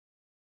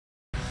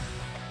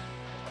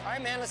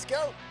right, man, let's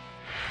go.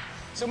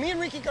 So me and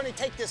Ricky are gonna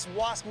take this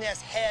wasp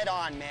nest head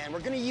on, man. We're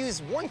gonna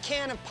use 1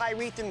 can of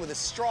pyrethrin with a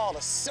straw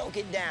to soak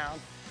it down,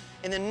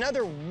 and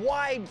another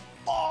wide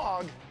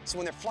fog so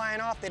when they're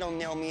flying off, they don't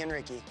nail me and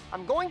Ricky.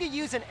 I'm going to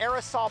use an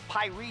aerosol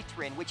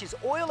pyrethrin, which is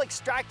oil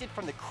extracted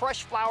from the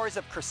crushed flowers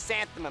of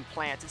chrysanthemum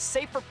plants. It's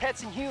safe for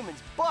pets and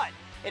humans, but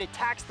it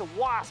attacks the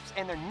wasps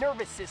and their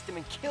nervous system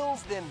and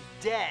kills them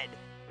dead.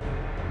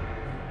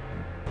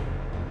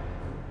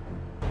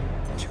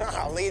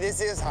 Golly,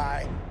 this is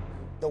high.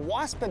 The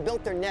wasps have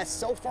built their nest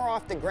so far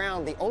off the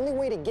ground, the only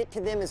way to get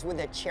to them is with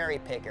a cherry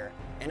picker.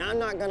 And I'm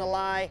not gonna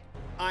lie,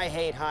 I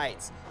hate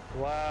heights.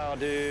 Wow,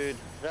 dude,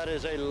 that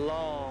is a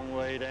long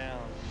way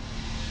down.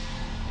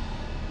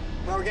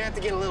 Well, we're gonna have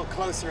to get a little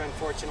closer,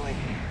 unfortunately.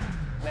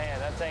 Man,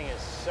 that thing is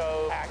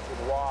so packed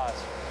with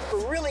wasps.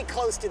 We're really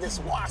close to this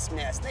wasp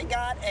nest. They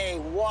got a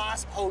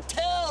wasp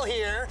hotel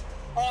here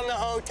on the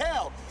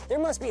hotel. There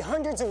must be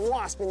hundreds of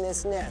wasps in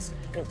this nest.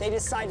 And if they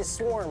decide to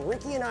swarm,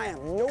 Ricky and I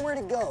have nowhere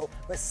to go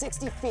but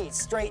 60 feet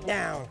straight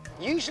down.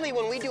 Usually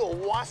when we do a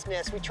wasp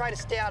nest, we try to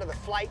stay out of the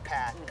flight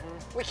path.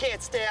 We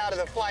can't stay out of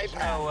the flight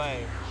path. No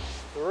way.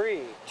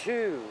 3,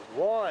 2,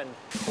 1,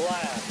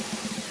 blast.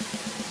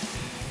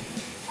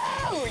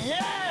 Oh,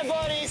 yeah,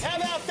 buddies, how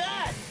about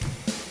that?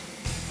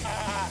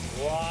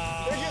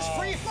 Wow. They're just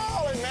free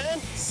falling, man.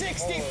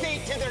 60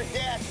 feet to their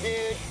death,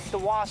 dude. The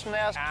wasp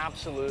nest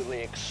absolutely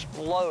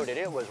exploded.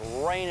 It was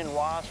raining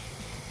wasps.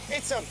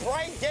 It's a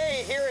bright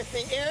day here at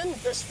the inn.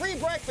 There's free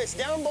breakfast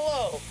down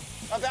below,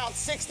 about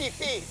 60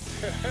 feet.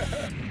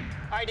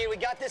 All right, dude, we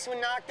got this one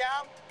knocked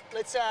out.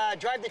 Let's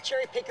drive the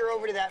cherry picker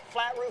over to that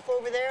flat roof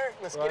over there.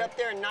 Let's get up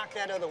there and knock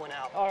that other one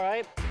out. All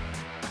right.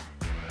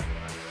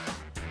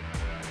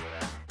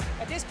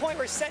 At this point,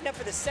 we're setting up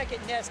for the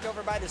second nest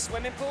over by the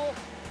swimming pool.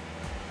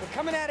 We're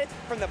coming at it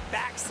from the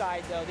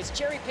backside, though. This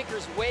cherry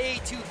picker's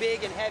way too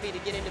big and heavy to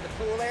get into the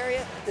pool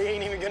area. They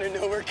ain't even gonna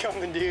know we're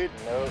coming, dude.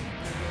 Nope.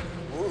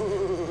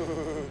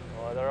 Ooh.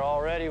 Well, they're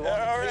already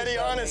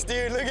on us,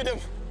 dude. Look at them.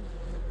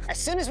 As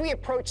soon as we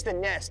approach the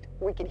nest,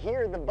 we can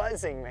hear the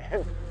buzzing,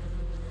 man.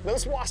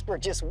 Those wasps are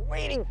just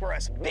waiting for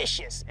us,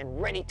 vicious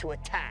and ready to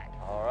attack.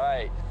 All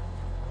right.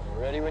 I'm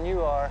ready when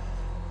you are.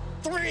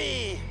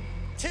 3,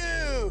 2,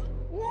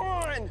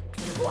 1,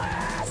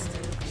 blast!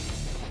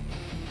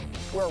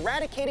 We're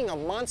eradicating a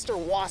monster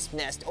wasp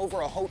nest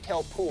over a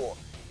hotel pool.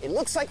 It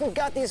looks like we've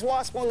got these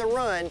wasps on the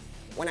run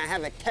when I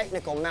have a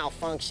technical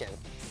malfunction.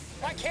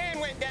 My can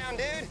went down,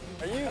 dude.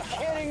 Are you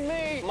kidding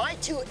me? My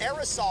 2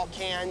 aerosol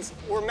cans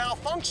were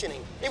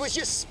malfunctioning. It was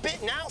just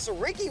spitting out, so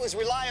Ricky was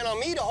relying on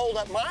me to hold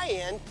up my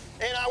end,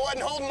 and I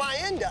wasn't holding my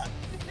end up.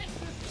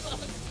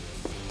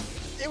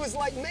 It was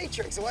like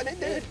Matrix,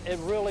 wasn't it, dude? It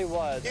really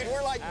was. Dude,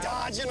 we're like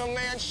dodging them,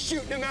 man,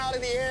 shooting them out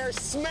of the air,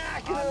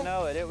 smacking them. I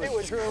know it. It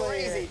was truly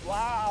crazy.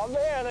 Wow,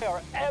 man, they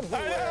are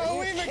everywhere. I know,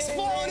 we've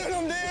exploded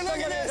them, dude. Look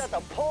at this. At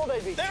the pool,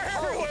 they'd be They're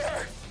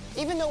everywhere.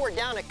 Even though we're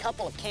down a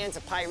couple of cans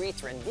of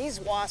pyrethrin,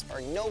 these wasps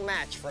are no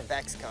match for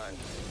Vexcon.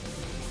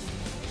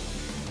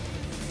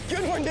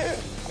 Good one, dude.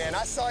 Man,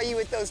 I saw you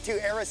with those 2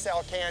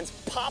 aerosol cans,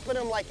 popping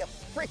them like a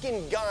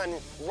freaking gun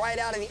right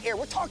out of the air.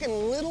 We're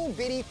talking little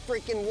bitty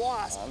freaking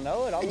wasps. I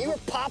know it. And you were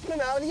popping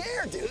them out of the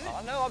air, dude.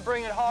 I know. I'm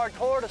bringing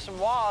hardcore to some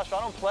wasps.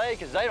 I don't play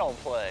because they don't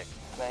play.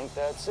 I think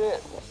that's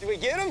it. Did we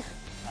get them?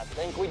 I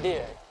think we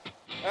did.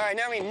 All right,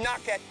 now we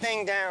knock that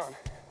thing down.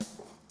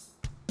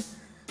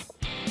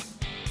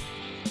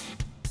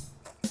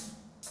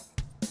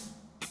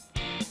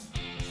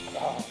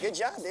 Oh, good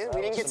job, dude.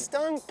 We didn't get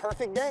stung.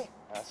 Perfect day.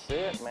 That's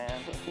it,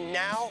 man.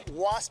 Now,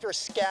 wasps are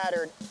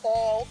scattered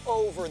all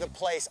over the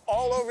place,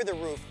 all over the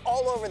roof,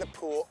 all over the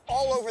pool,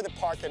 all over the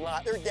parking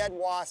lot. They're dead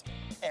wasps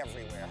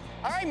everywhere.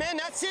 All right, man,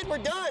 that's it. We're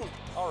done.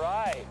 All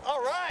right.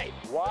 All right.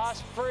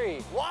 Wasp free.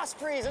 Wasp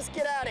free. Let's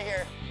get out of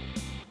here.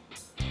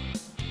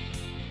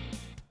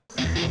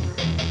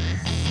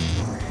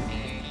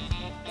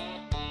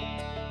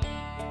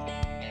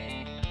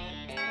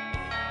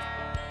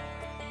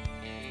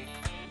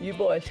 You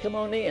boys, come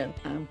on in.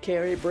 I'm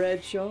Carrie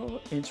Bradshaw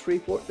in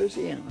Shreveport,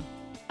 Louisiana.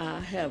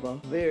 I have a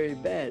very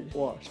bad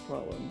wasp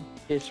problem.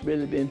 It's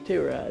really been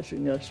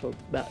terrorizing us for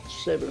about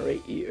 7 or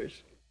 8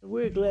 years.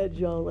 We're glad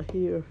y'all are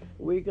here.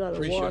 We got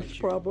a wasp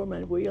problem,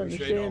 and we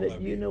understand that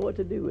you know what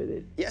to do with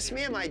it. Yes,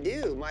 ma'am, I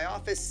do. My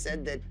office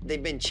said that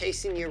they've been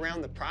chasing you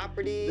around the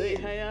property. They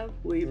have.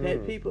 We've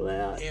had people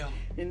out,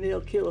 and they'll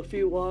kill a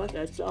few wasps,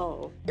 that's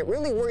all. It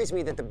really worries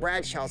me that the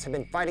Bradshaws have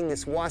been fighting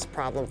this wasp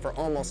problem for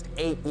almost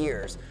 8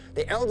 years.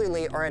 The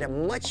elderly are at a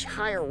much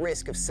higher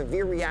risk of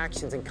severe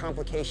reactions and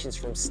complications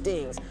from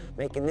stings,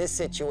 making this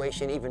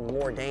situation even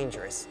more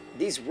dangerous.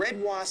 These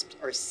red wasps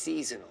are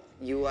seasonal.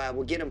 You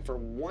will get them for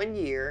 1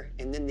 year,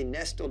 and then the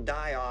nest will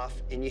die off,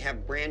 and you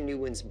have brand new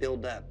ones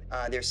build up.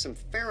 There's some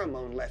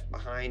pheromone left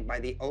behind by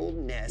the old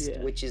nest,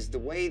 which is the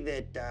way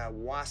that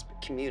wasp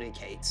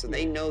communicates. So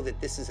they know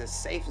that this is a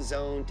safe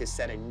zone to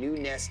set a new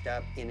nest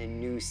up in a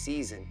new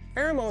season.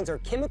 Pheromones are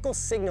chemical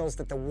signals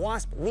that the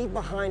wasp leave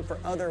behind for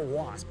other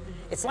wasps.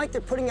 It's like they're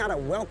putting out a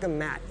welcome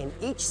mat. In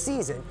each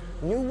season,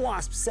 new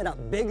wasps set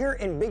up bigger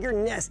and bigger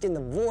nests in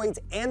the voids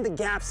and the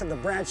gaps of the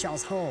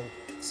Bradshaw's home.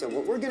 So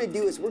what we're gonna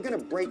do is we're gonna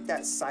break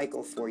that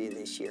cycle for you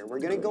this year. We're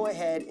gonna go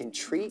ahead and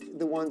treat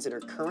the ones that are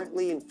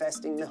currently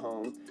infesting the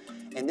home,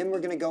 and then we're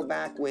gonna go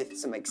back with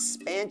some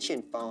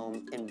expansion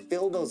foam and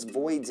fill those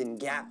voids and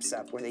gaps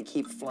up where they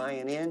keep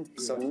flying in.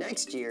 So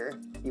next year,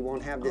 you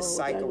won't have this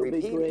cycle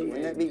repeating.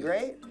 Wouldn't that be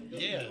great?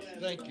 Yes,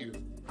 thank you.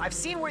 I've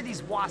seen where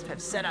these wasps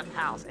have set up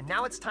house, and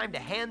now it's time to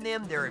hand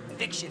them their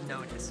eviction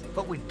notice.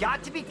 But we've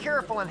got to be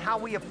careful on how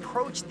we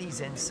approach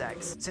these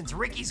insects, since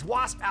Ricky's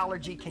wasp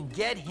allergy can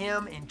get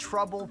him in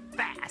trouble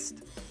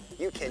fast.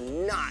 You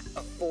cannot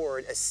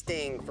afford a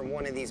sting from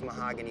one of these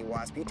mahogany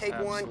wasps. You take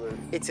one,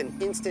 it's an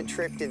instant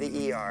trip to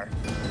the ER.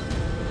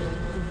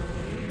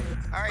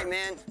 All right,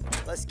 man,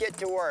 let's get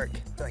to work.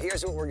 So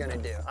here's what we're gonna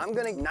do. I'm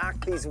gonna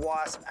knock these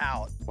wasps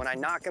out. When I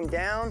knock them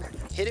down,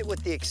 hit it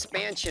with the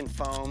expansion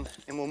foam,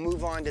 and we'll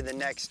move on to the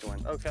next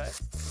one. Okay.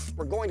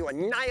 We're going to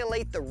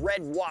annihilate the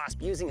red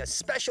wasp using a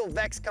special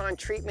Vexcon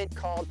treatment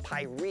called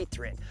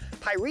pyrethrin.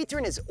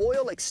 Pyrethrin is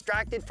oil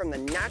extracted from the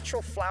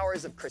natural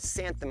flowers of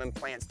chrysanthemum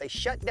plants. They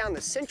shut down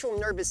the central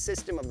nervous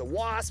system of the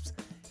wasps,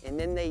 and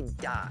then they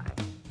die.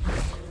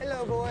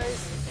 Hello,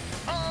 boys.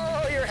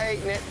 Oh, you're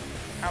hating it.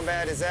 How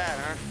bad is that,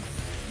 huh?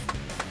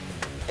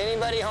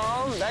 Anybody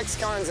home?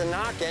 Vexcon's a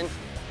knocking.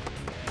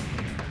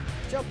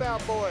 Jump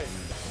out, boys.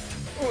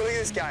 Ooh, look at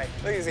this guy.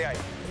 Look at this guy.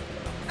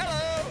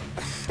 Hello.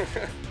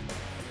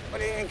 What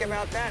do you think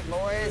about that,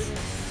 boys?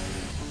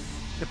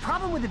 The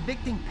problem with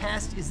evicting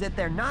pests is that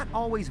they're not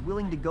always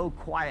willing to go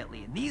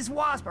quietly, and these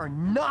wasps are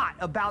not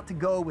about to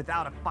go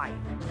without a fight.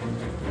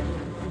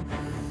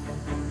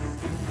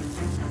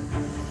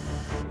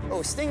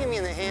 Oh, stinging me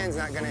in the hand's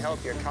not gonna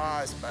help your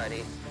cause,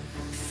 buddy.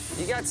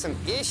 You got some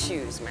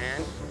issues,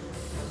 man.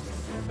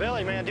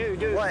 Billy, man,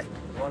 dude. What?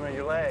 One on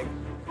your leg.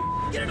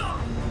 Get it off!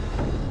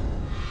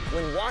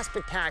 When wasps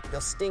attack, they'll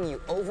sting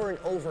you over and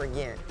over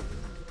again.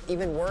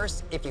 Even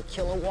worse, if you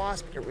kill a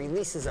wasp, it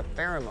releases a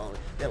pheromone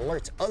that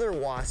alerts other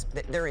wasps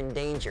that they're in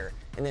danger,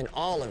 and then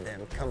all of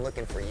them come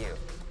looking for you.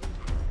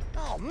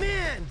 Oh,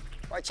 man!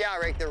 Watch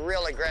out, Rick, they're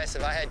real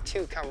aggressive. I had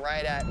two come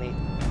right at me.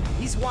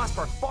 These wasps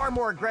are far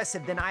more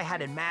aggressive than I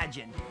had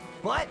imagined.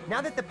 But now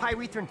that the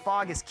pyrethrin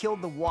fog has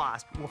killed the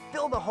wasp, we'll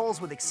fill the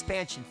holes with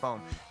expansion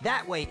foam.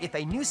 That way, if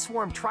a new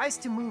swarm tries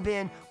to move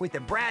in with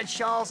the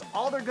Bradshaws,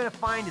 all they're gonna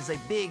find is a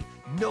big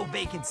no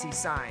vacancy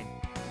sign.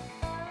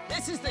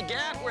 This is the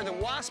gap where the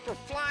wasps are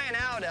flying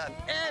out of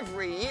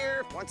every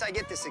year. Once I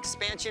get this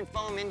expansion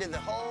foam into the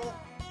hole,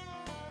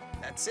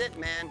 that's it,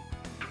 man.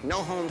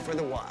 No home for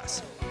the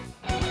wasp.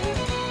 All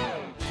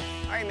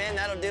right, man,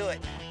 that'll do it.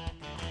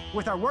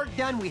 With our work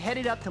done, we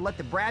headed up to let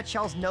the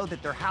Bradshaws know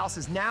that their house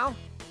is now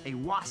a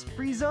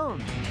wasp-free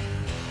zone.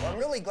 Well, I'm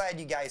really glad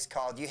you guys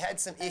called. You had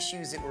some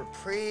issues that were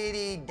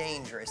pretty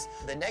dangerous.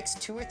 The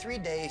next 2 or 3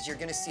 days, you're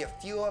gonna see a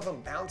few of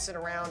them bouncing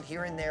around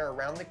here and there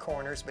around the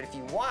corners, but if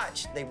you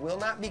watch, they will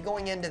not be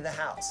going into the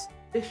house.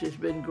 This has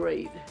been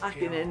great. I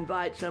can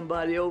invite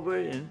somebody over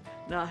and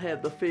not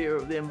have the fear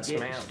of them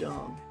getting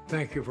stung.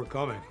 Thank you for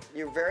coming.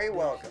 You're very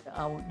welcome.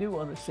 I do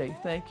want to say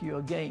thank you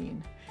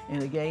again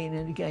and again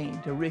and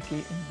again to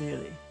Ricky and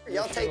Billy.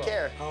 Y'all take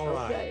care. All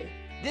right. Okay.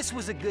 This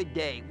was a good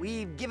day.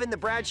 We've given the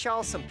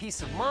Bradshaws some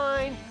peace of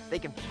mind. They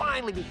can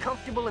finally be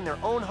comfortable in their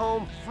own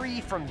home,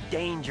 free from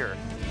danger.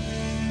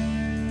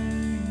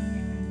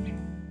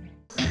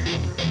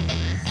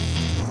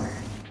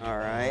 All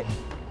right.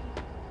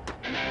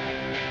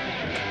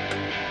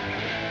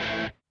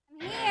 I'm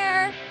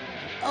here.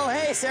 Oh,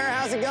 hey, Sarah,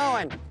 how's it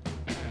going?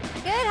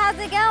 Good, how's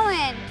it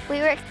going?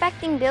 We were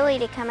expecting Billy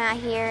to come out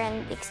here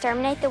and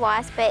exterminate the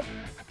wasp, but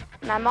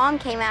my mom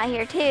came out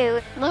here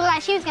too. Looked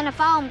like she was gonna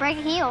fall and break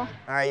a heel. All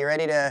right, you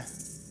ready to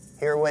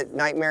hear what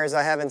nightmares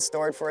I have in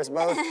store for us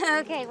both?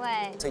 Okay,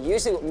 what? So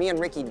usually what me and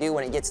Ricky do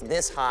when it gets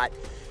this hot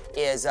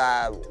is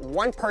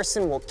one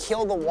person will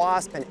kill the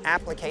wasp and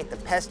applicate the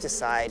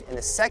pesticide, and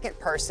the second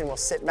person will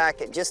sit back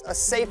at just a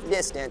safe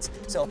distance.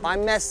 So if I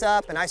mess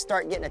up and I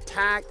start getting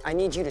attacked, I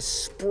need you to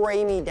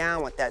spray me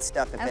down with that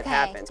stuff if it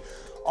happens.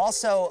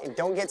 Also,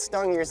 don't get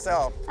stung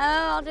yourself. Oh,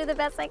 I'll do the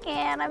best I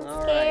can. I'm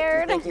All scared.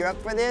 Right. You think you're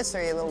up for this, or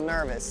are you a little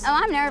nervous? Oh,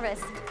 I'm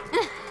nervous.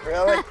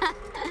 Really?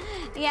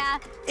 Yeah.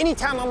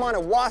 Anytime I'm on a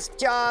wasp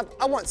job,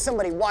 I want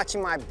somebody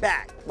watching my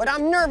back. But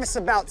I'm nervous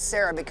about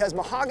Sarah because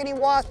mahogany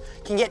wasps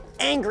can get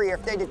angrier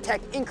if they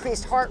detect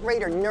increased heart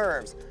rate or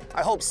nerves.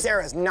 I hope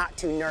Sarah's not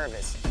too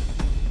nervous.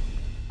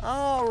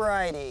 All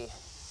righty.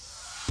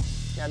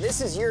 Now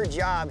this is your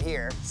job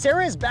here.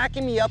 Sarah is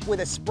backing me up with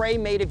a spray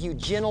made of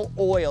eugenyl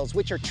oils,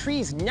 which are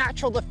trees'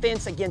 natural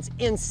defense against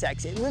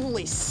insects. It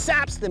literally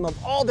saps them of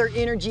all their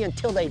energy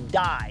until they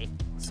die.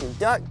 Some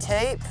duct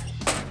tape.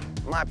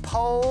 my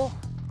pole.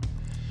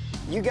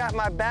 You got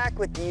my back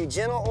with the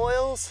eugenyl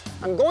oils.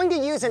 I'm going to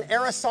use an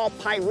aerosol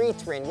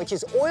pyrethrin, which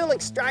is oil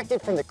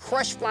extracted from the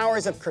crushed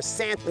flowers of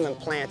chrysanthemum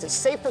plants. It's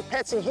safe for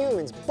pets and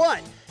humans,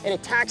 but it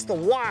attacks the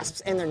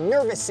wasps and their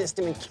nervous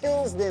system and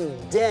kills them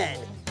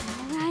dead.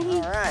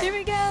 Alrighty, All right. here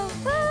we go.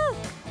 Woo,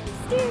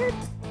 I'm scared.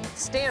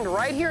 Stand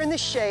right here in the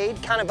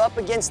shade, kind of up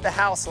against the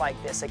house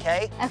like this,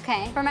 okay?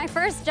 Okay, for my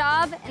first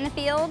job in the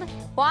field,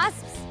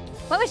 wasps,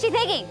 what was she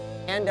thinking?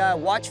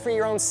 And watch for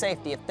your own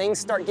safety. If things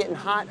start getting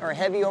hot or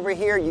heavy over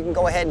here, you can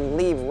go ahead and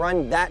leave.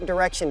 Run that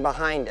direction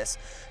behind us.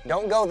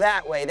 Don't go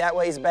that way. That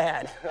way's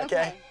bad,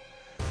 okay?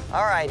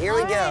 All right, here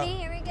we go. Alrighty,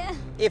 here we go.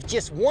 If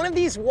just one of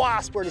these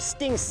wasps were to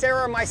sting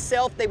Sarah or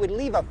myself, they would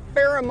leave a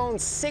pheromone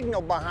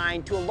signal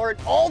behind to alert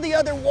all the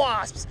other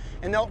wasps,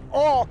 and they'll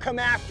all come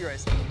after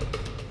us.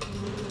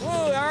 Woo,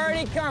 they're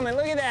already coming.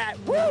 Look at that.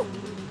 Woo!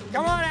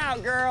 Come on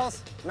out,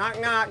 girls. Knock,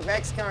 knock.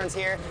 VexCon's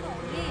here.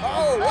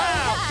 Oh,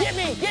 wow. God. Get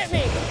me, get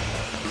me.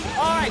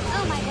 All right.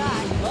 Oh my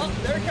God. Well,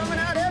 they're coming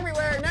out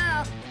everywhere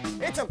now.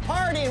 It's a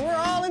party and we're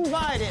all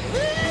invited.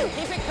 Woo!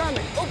 Keep it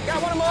coming. Oh,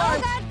 got one more.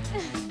 Oh God.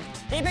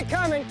 Keep it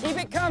coming, keep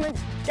it coming.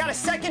 Got a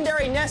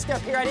secondary nest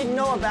up here I didn't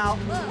know about.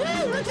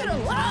 Woo, look at them.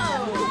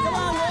 Whoa! Come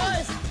on,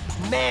 boys.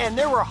 Man,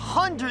 there were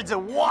hundreds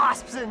of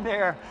wasps in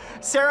there.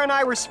 Sarah and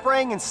I were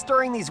spraying and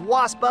stirring these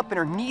wasps up, and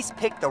her niece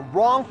picked the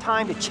wrong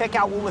time to check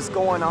out what was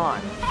going on.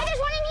 Hey, there's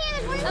one in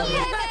here, there's one in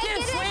here. Get back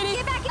in, sweetie.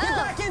 Get back in. Get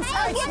back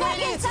inside, Get back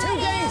sweetie. It's inside too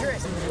it.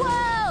 dangerous.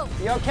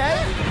 Whoa. You okay?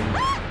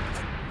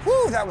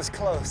 Whew, that was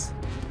close.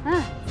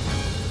 Oh.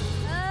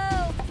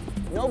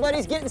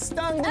 Nobody's getting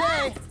stung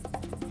today.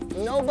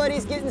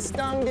 Nobody's getting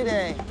stung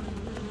today.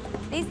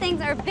 These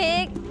things are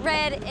big,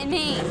 red, and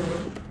mean.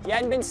 You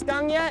hadn't been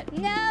stung yet?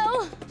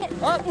 No.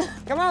 Oh,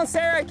 come on,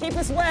 Sarah, keep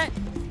us wet.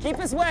 Keep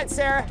us wet,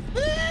 Sarah.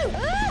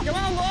 Come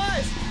on,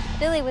 boys.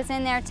 Billy was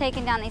in there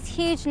taking down these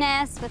huge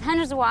nests with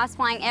hundreds of wasps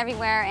flying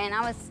everywhere, and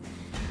I was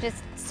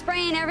just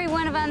spraying every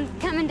one of them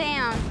coming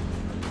down.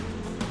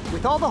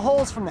 With all the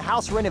holes from the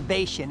house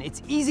renovation,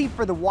 it's easy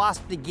for the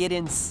wasp to get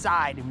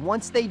inside, and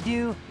once they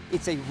do,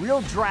 it's a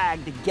real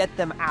drag to get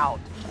them out.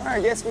 All right,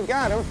 I guess we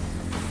got him.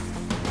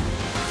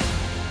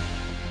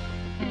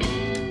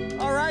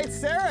 All right,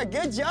 Sarah,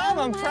 good job.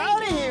 I'm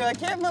proud of you. I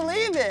can't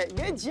believe it.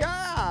 Good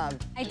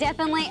job. I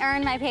definitely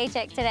earned my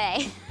paycheck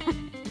today.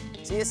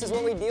 See, this is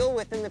what we deal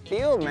with in the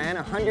field, man.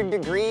 100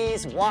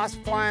 degrees, wasps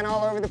flying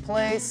all over the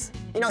place.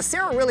 You know,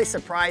 Sarah really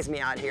surprised me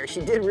out here.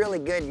 She did really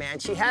good, man.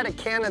 She had a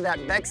can of that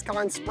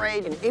VexCon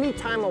sprayed, and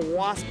anytime a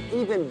wasp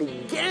even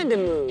began to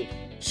move,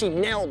 she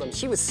nailed them.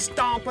 She was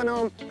stomping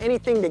them,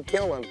 anything to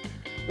kill them.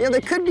 You know,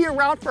 there could be a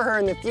route for her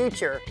in the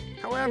future.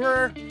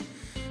 However,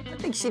 I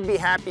think she'd be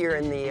happier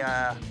in the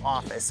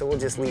office, so we'll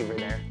just leave her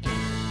there.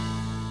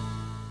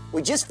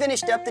 We just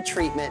finished up the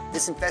treatment.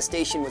 This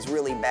infestation was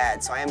really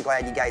bad, so I am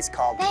glad you guys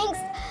called. Thanks.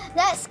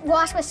 That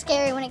wasp was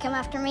scary when it came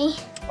after me.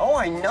 Oh,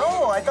 I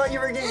know. I thought you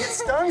were gonna get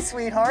stung,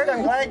 sweetheart.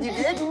 I'm glad you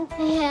didn't.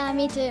 Yeah,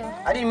 me too.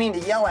 I didn't mean to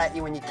yell at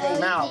you when you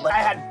came out, but I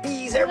had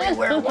bees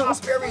everywhere,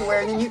 wasps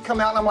everywhere, and then you come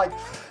out and I'm like,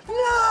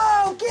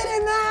 no, get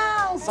in the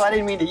house. So I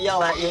didn't mean to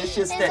yell at you. It's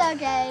just It's that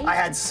okay. I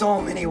had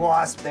so many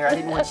wasps there. I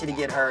didn't want you to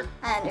get hurt.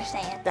 I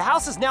understand. The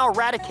house is now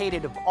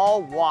eradicated of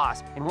all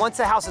wasps, and once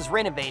the house is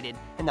renovated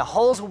and the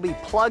holes will be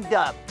plugged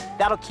up,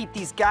 that'll keep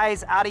these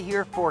guys out of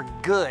here for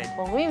good.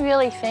 Well, we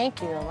really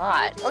thank you a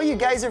lot. Oh, you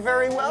guys are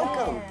very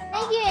welcome.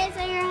 Thank you,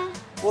 Sarah.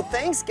 Well,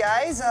 thanks,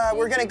 guys.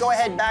 We're gonna go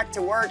ahead back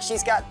to work.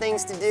 She's got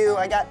things to do,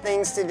 I got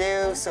things to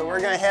do, so we're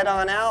gonna head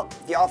on out.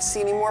 If y'all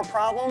see any more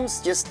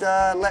problems, just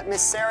let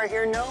Miss Sarah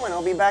here know, and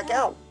I'll be back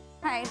out.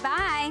 All right,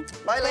 bye.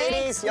 Bye,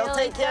 ladies. Y'all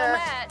take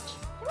care.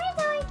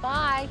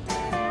 Bye.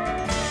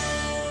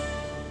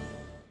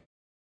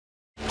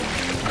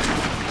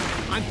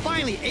 I'm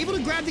finally able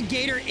to grab the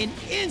gator, and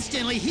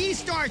instantly he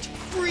starts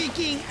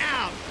freaking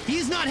out.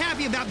 He's not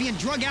happy about being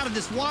drug out of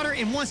this water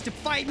and wants to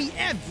fight me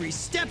every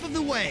step of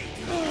the way.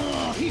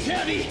 Oh, he's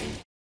heavy.